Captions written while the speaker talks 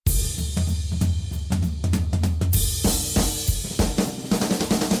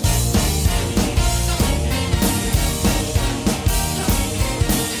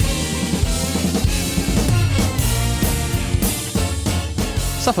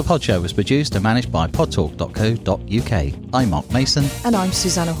Suffolk Pod Show was produced and managed by podtalk.co.uk. I'm Mark Mason. And I'm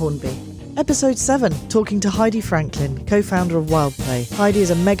Susanna Hornby. Episode 7, talking to Heidi Franklin, co-founder of Wild Play. Heidi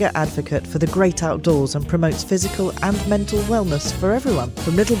is a mega advocate for the great outdoors and promotes physical and mental wellness for everyone.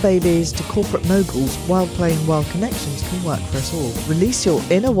 From little babies to corporate moguls, Wild Play and Wild Connections can work for us all. Release your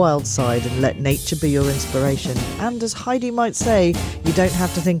inner wild side and let nature be your inspiration. And as Heidi might say, you don't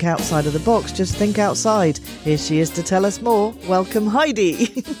have to think outside of the box, just think outside. Here she is to tell us more. Welcome,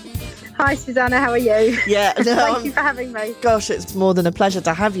 Heidi. Hi Susanna, how are you? Yeah, no, Thank you for having me. Gosh, it's more than a pleasure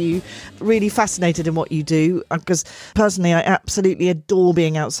to have you. Really fascinated in what you do, because personally I absolutely adore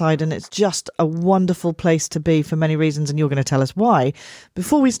being outside, and it's just a wonderful place to be for many reasons, and you're going to tell us why.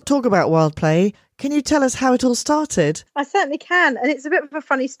 Before we talk about Wild Play, can you tell us how it all started? I certainly can. And it's a bit of a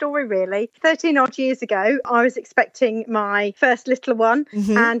funny story, really. 13 odd years ago, I was expecting my first little one.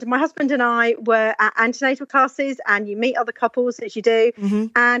 Mm-hmm. And my husband and I were at antenatal classes, and you meet other couples as you do. Mm-hmm.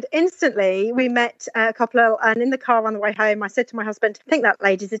 And instantly we met a couple, and in the car on the way home, I said to my husband, I think that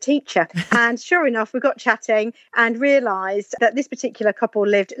lady's a teacher. And sure enough, we got chatting and realised that this particular couple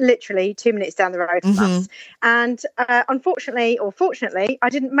lived literally 2 minutes down the road from us. And unfortunately, or fortunately,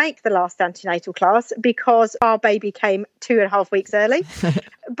 I didn't make the last antenatal class because our baby came 2.5 weeks early.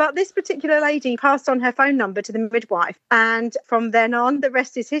 But this particular lady passed on her phone number to the midwife. And from then on, the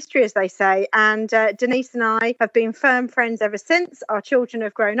rest is history, as they say. And Denise and I have been firm friends ever since. Our children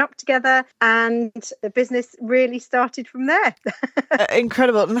have grown up together, and the business really started from there.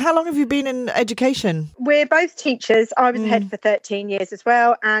 Incredible. And how long have you been in education? We're both teachers. I was the head for 13 years as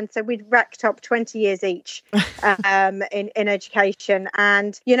well. And so we'd racked up 20 years each in education.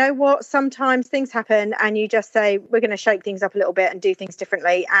 And you know what? Sometimes things happen and you just say, we're going to shake things up a little bit and do things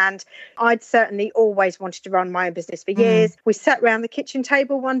differently. And I'd certainly always wanted to run my own business for years. We sat around the kitchen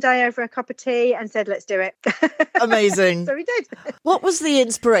table one day over a cup of tea and said, let's do it. Amazing. So we did. What was the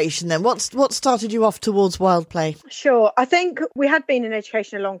inspiration then? What started you off towards Wild Play? Sure. I think we had been in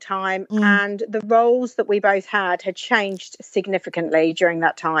education a long time, and the roles that we both had changed significantly during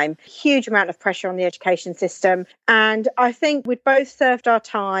that time. Huge amount of pressure on the education system. And I think we'd both served our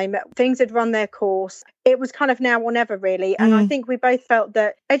time. Things had run their course. It was kind of now or never, really. And I think we both felt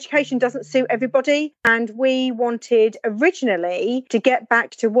that education doesn't suit everybody. And we wanted originally to get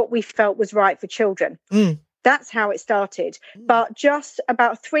back to what we felt was right for children. That's how it started. But just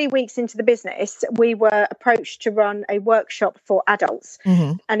about 3 weeks into the business, we were approached to run a workshop for adults,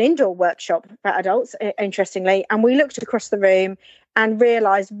 an indoor workshop for adults, interestingly. And we looked across the room and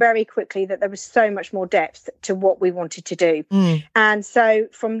realised very quickly that there was so much more depth to what we wanted to do. And so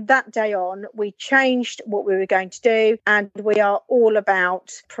from that day on, we changed what we were going to do, and we are all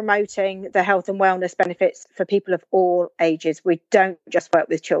about promoting the health and wellness benefits for people of all ages. We don't just work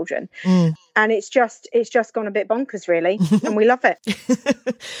with children. And it's just gone a bit bonkers, really, and we love it.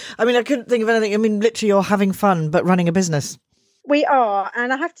 I mean, I couldn't think of anything. I mean, literally you're having fun, but running a business. We are.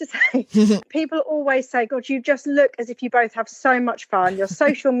 And I have to say, people always say, God, you just look as if you both have so much fun. Your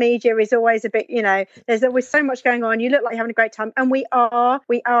social media is always a bit, there's always so much going on. You look like you're having a great time. And we are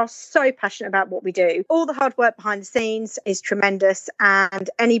so passionate about what we do. All the hard work behind the scenes is tremendous. And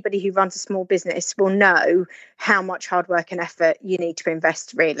anybody who runs a small business will know how much hard work and effort you need to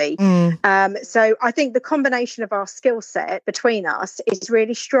invest, really. So I think the combination of our skill set between us is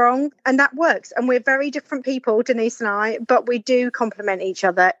really strong, and that works. And we're very different people, Denise and I, but we do complement each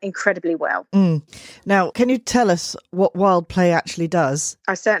other incredibly well. Now, can you tell us what Wild Play actually does?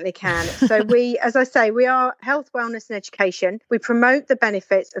 I certainly can. So we, as I say, we are health, wellness and education. We promote the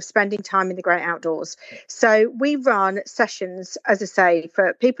benefits of spending time in the great outdoors. So we run sessions, as I say,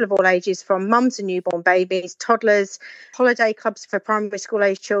 for people of all ages, from mums and newborn babies, toddlers, holiday clubs for primary school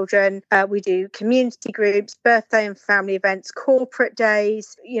age children. We do community groups, birthday and family events, corporate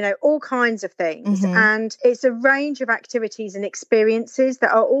days, all kinds of things. And it's a range of activities and experiences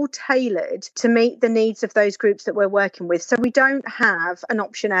that are all tailored to meet the needs of those groups that we're working with. So we don't have an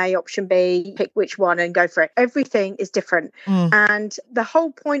option A, option B, pick which one and go for it. Everything is different. And the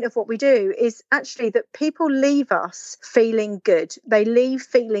whole point of what we do is actually that people leave us feeling good. They leave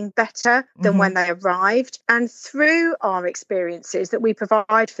feeling better than when they arrived. And through our experiences that we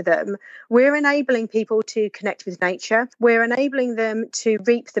provide for them, we're enabling people to connect with nature. We're enabling them to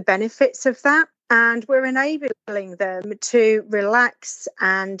reap the benefits of that. And we're enabling them to relax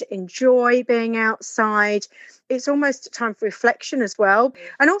and enjoy being outside, it's almost a time for reflection as well.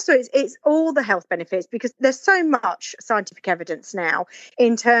 And also it's all the health benefits, because there's so much scientific evidence now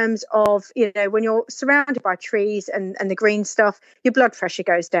in terms of, when you're surrounded by trees and the green stuff, your blood pressure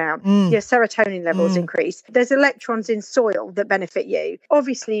goes down, your serotonin levels increase. There's electrons in soil that benefit you.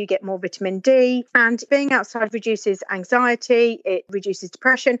 Obviously, you get more vitamin D, and being outside reduces anxiety, it reduces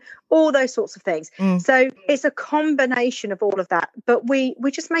depression, all those sorts of things. So it's a combination of all of that, but we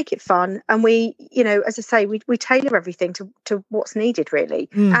just make it fun, and we, as I say, we tailor everything to what's needed, really.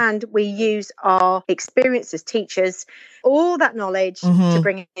 And we use our experience as teachers, all that knowledge to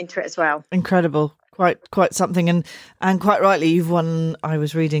bring it into it as well. Incredible. Quite something. And quite rightly, you've won, I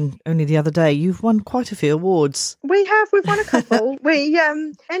was reading only the other day, you've won quite a few awards. We've won a couple. We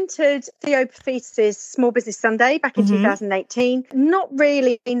entered Theo Pafis's Small Business Sunday back in 2018, not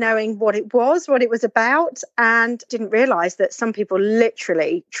really knowing what it was about, and didn't realise that some people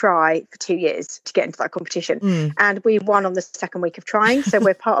literally try for 2 years to get into that competition. And we won on the second week of trying. So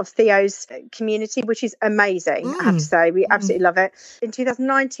we're part of Theo's community, which is amazing, I have to say. We absolutely love it. In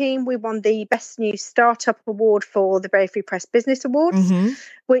 2019, we won the Best New Startup Award for the Very Free Press Business Awards,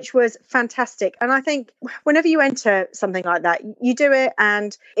 which was fantastic. And I think whenever you enter something like that, you do it,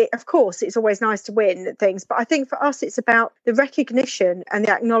 and of course it's always nice to win things, but I think for us it's about the recognition and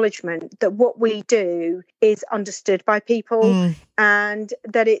the acknowledgement that what we do is understood by people, and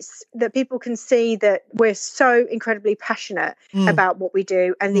that people can see that we're so incredibly passionate about what we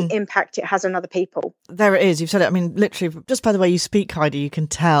do and the impact it has on other people. There it is. You've said it. I mean, literally, just by the way you speak, Heidi, you can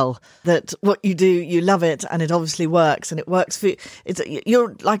tell that what you do, you love it, and it obviously works, and it works for you.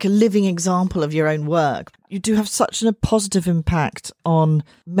 You're like a living example of your own work. You do have such a positive impact on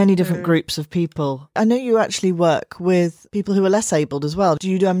many different groups of people. I know you actually work with people who are less abled as well. Do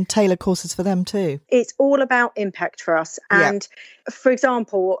you tailor courses for them too? It's all about impact for us. And for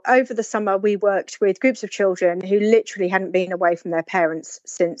example, over the summer, we worked with groups of children who literally hadn't been away from their parents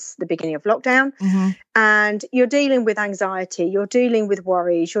since the beginning of lockdown. And you're dealing with anxiety, you're dealing with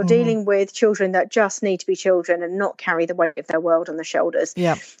worries, you're dealing with children that just need to be children and not carry the weight of their world on their shoulders.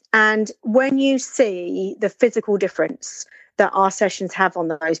 And when you see the physical difference that our sessions have on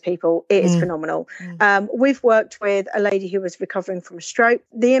those people, it is phenomenal. We've worked with a lady who was recovering from a stroke.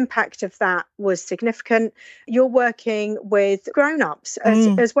 The impact of that was significant. You're working with grown-ups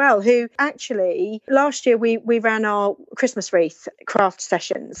as well, who actually, last year we ran our Christmas wreath craft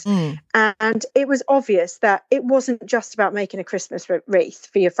sessions, and it was obvious that it wasn't just about making a Christmas wreath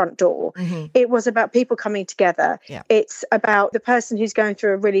for your front door. It was about people coming together. It's about the person who's going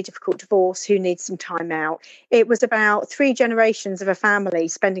through a really difficult divorce who needs some time out. It was about 3 generations of a family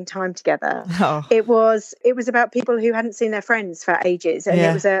spending time together. It was about people who hadn't seen their friends for ages, and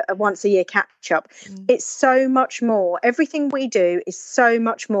it was a once a year catch up. It's so much more. Everything we do is so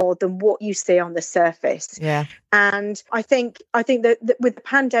much more than what you see on the surface. And I think that with the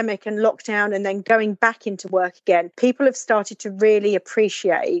pandemic and lockdown and then going back into work again, people have started to really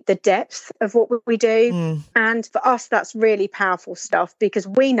appreciate the depth of what we do. And for us, that's really powerful stuff, because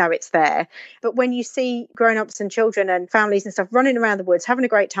we know it's there. But when you see grown-ups and children and families and stuff running around the woods having a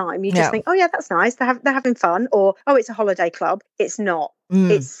great time, you just think, oh yeah, that's nice, they're having fun, or oh, it's a holiday club. It's not.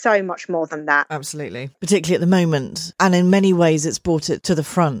 It's so much more than that. Absolutely. Particularly at the moment. And in many ways, it's brought it to the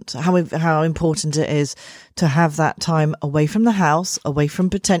front, how important it is to have that time away from the house, away from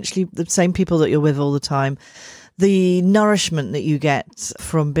potentially the same people that you're with all the time. The nourishment that you get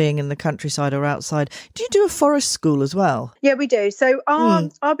from being in the countryside or outside. Do you do a forest school as well? Yeah, we do. So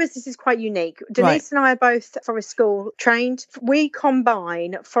our business is quite unique. Denise and I are both forest school trained. We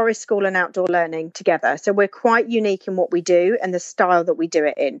combine forest school and outdoor learning together. So we're quite unique in what we do and the style that we do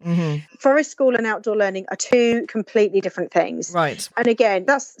it in. Forest school and outdoor learning are 2 completely different things. And again,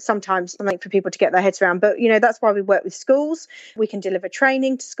 that's sometimes something for people to get their heads around. But, that's why we work with schools. We can deliver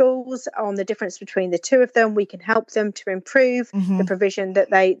training to schools on the difference between the 2 of them. We can help them to improve the provision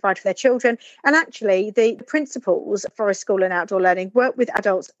that they provide for their children. And actually, the principals of forest school and outdoor learning work with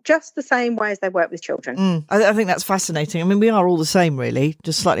adults just the same way as they work with children. I think that's fascinating. I mean, we are all the same, really,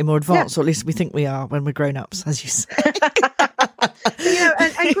 just slightly more advanced, or at least we think we are when we're grown-ups, as you say.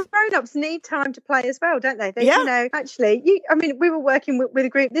 And grown-ups need time to play as well, don't they? Actually, we were working with a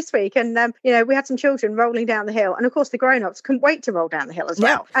group this week, and we had some children rolling down the hill, and of course the grown-ups couldn't wait to roll down the hill as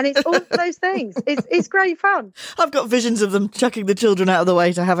well. And it's all those things. It's great fun. I've got visions of them chucking the children out of the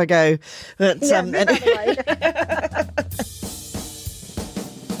way to have a go. But,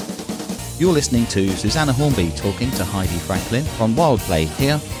 You're listening to Susanna Hornby talking to Heidi Franklin from Wild Play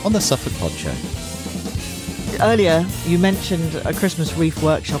here on the Suffolk Pod Show. earlier you mentioned a Christmas wreath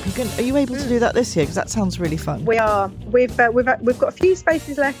workshop. Are you able to do that this year? Because that sounds really fun. We are. We've got a few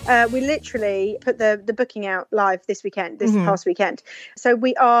spaces left. We literally put the booking out live this past weekend. So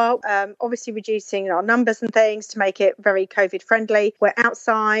we are obviously reducing our numbers and things to make it very COVID friendly. We're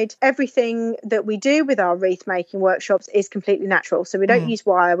outside. Everything that we do with our wreath making workshops is completely natural. So we don't use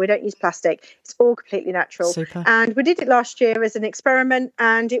wire, we don't use plastic. It's all completely natural. Super. And we did it last year as an experiment,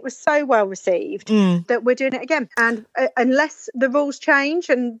 and it was so well received that we're doing it again. And unless the rules change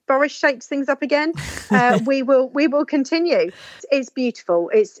and Boris shakes things up again, we will continue. It's beautiful.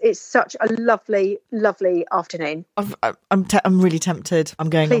 It's such a lovely, lovely afternoon. I'm really tempted. I'm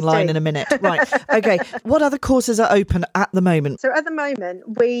going Please online do. in a minute. Right. Okay. What other courses are open at the moment? So at the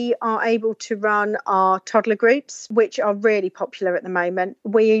moment, we are able to run our toddler groups, which are really popular at the moment.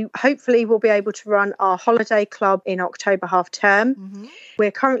 We hopefully will be able to run our holiday club in October half term.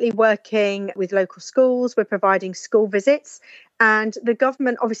 We're currently working with local schools. We're providing school visits. And the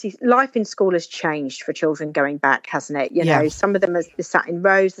government, obviously, life in school has changed for children going back, hasn't it? You know, some of them are sat in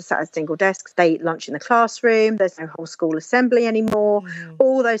rows, they're sat at single desks, they eat lunch in the classroom, there's no whole school assembly anymore.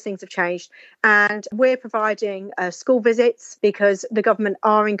 All those things have changed. And we're providing school visits because the government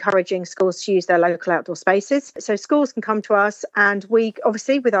are encouraging schools to use their local outdoor spaces. So schools can come to us, and we,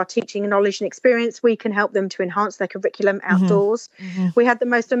 obviously, with our teaching knowledge and experience, we can help them to enhance their curriculum outdoors. We had the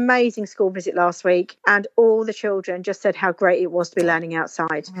most amazing school visit last week, and all the children just said how great it was to be learning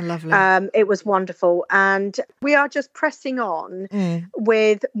outside. Oh, lovely. It was wonderful. And we are just pressing on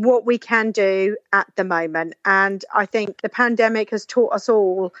with what we can do at the moment. And I think the pandemic has taught us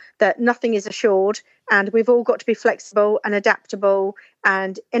all that nothing is assured, and we've all got to be flexible and adaptable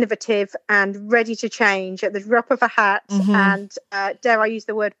and innovative and ready to change at the drop of a hat and dare I use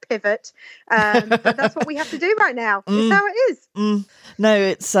the word pivot. But that's what we have to do right now. It's how it is. No,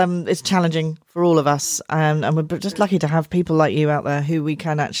 it's challenging for all of us, and we're just lucky to have people like you out there who we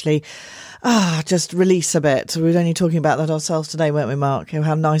can actually just release a bit. We were only talking about that ourselves today, weren't we, Mark?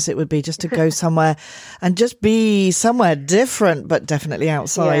 How nice it would be just to go somewhere and just be somewhere different, but definitely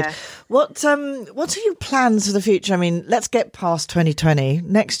outside. Yeah. What are your plans for the future? I mean, let's get past 2020.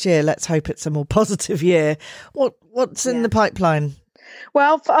 Next year, let's hope it's a more positive year. What's in the pipeline?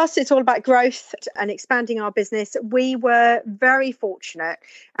 Well, for us, it's all about growth and expanding our business. We were very fortunate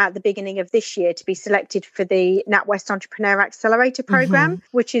at the beginning of this year to be selected for the NatWest Entrepreneur Accelerator Programme,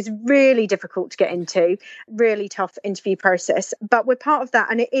 which is really difficult to get into, really tough interview process. But we're part of that,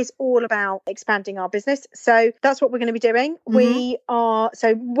 and it is all about expanding our business. So that's what we're going to be doing.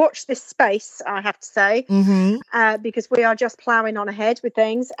 So watch this space, I have to say, because we are just ploughing on ahead with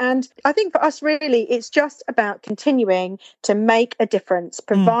things. And I think for us, really, it's just about continuing to make a difference,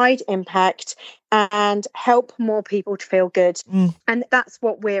 provide impact, and help more people to feel good. And that's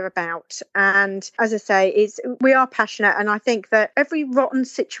what we're about. And as I say, we are passionate. And I think that every rotten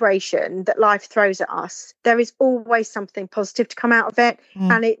situation that life throws at us, there is always something positive to come out of it.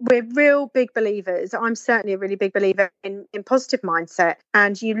 And we're real big believers. I'm certainly a really big believer in positive mindset.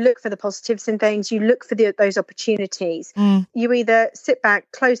 And you look for the positives in things. You look for those opportunities. You either sit back,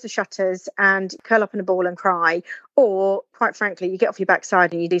 close the shutters and curl up in a ball and cry, or quite frankly, you get off your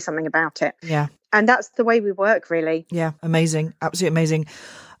backside and you do something about it. Yeah. And that's the way we work, really. Yeah, amazing. Absolutely amazing.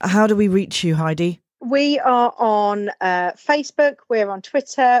 How do we reach you, Heidi? We are on Facebook, we're on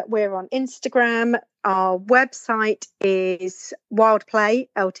Twitter, we're on Instagram. Our website is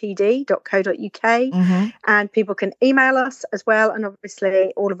wildplayltd.co.uk, and people can email us as well. And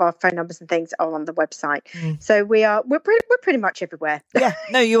obviously, all of our phone numbers and things are on the website. So we're pretty much everywhere. Yeah,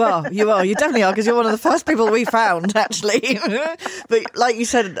 no, you are. You definitely are, because you're one of the first people we found, actually. But like you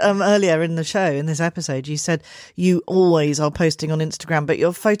said earlier in the show, in this episode, you said you always are posting on Instagram, but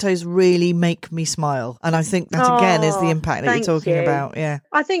your photos really make me smile. And I think that again is the impact that you're talking about. Yeah,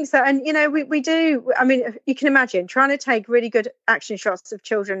 I think so. And we do. I mean, you can imagine trying to take really good action shots of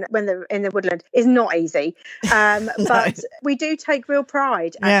children when they're in the woodland is not easy. But we do take real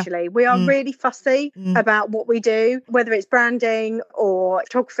pride, actually. We are really fussy about what we do, whether it's branding or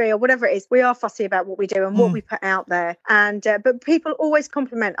photography or whatever it is. We are fussy about what we do and what we put out there. And but people always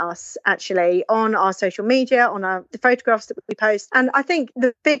compliment us, actually, on our social media, on the photographs that we post. And I think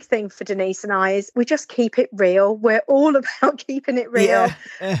the big thing for Denise and I is we just keep it real. We're all about keeping it real.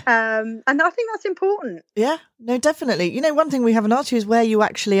 And I think that's important. important. Yeah, no, definitely. One thing we haven't asked you is where you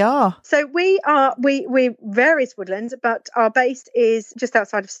actually are. So we're various woodlands, but our base is just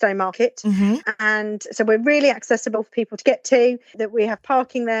outside of Stowmarket. And so we're really accessible for people to get to, that we have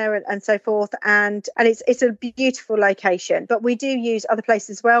parking there and so forth. And it's a beautiful location, but we do use other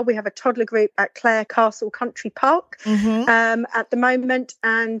places as well. We have a toddler group at Clare Castle Country Park at the moment.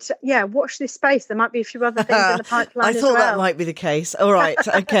 And yeah, watch this space. There might be a few other things in the pipeline. I thought that might be the case. All right.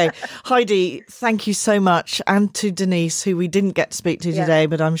 Okay. Heidi, thank you so much. And to Denise, who we didn't get to speak to today,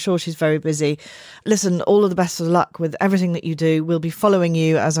 but I'm sure she's very busy. Listen, all of the best of luck with everything that you do. We'll be following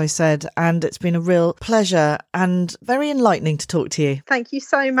you, as I said, and it's been a real pleasure and very enlightening to talk to you. Thank you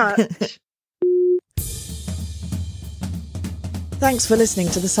so much. Thanks for listening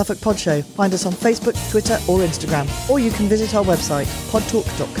to the Suffolk Pod Show. Find us on Facebook, Twitter or Instagram, or you can visit our website,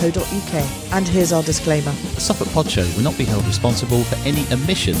 podtalk.co.uk. And here's our disclaimer. The Suffolk Pod Show will not be held responsible for any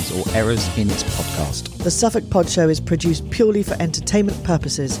omissions or errors in its podcast. The Suffolk Pod Show is produced purely for entertainment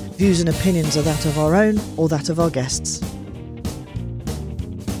purposes. Views and opinions are that of our own or that of our guests.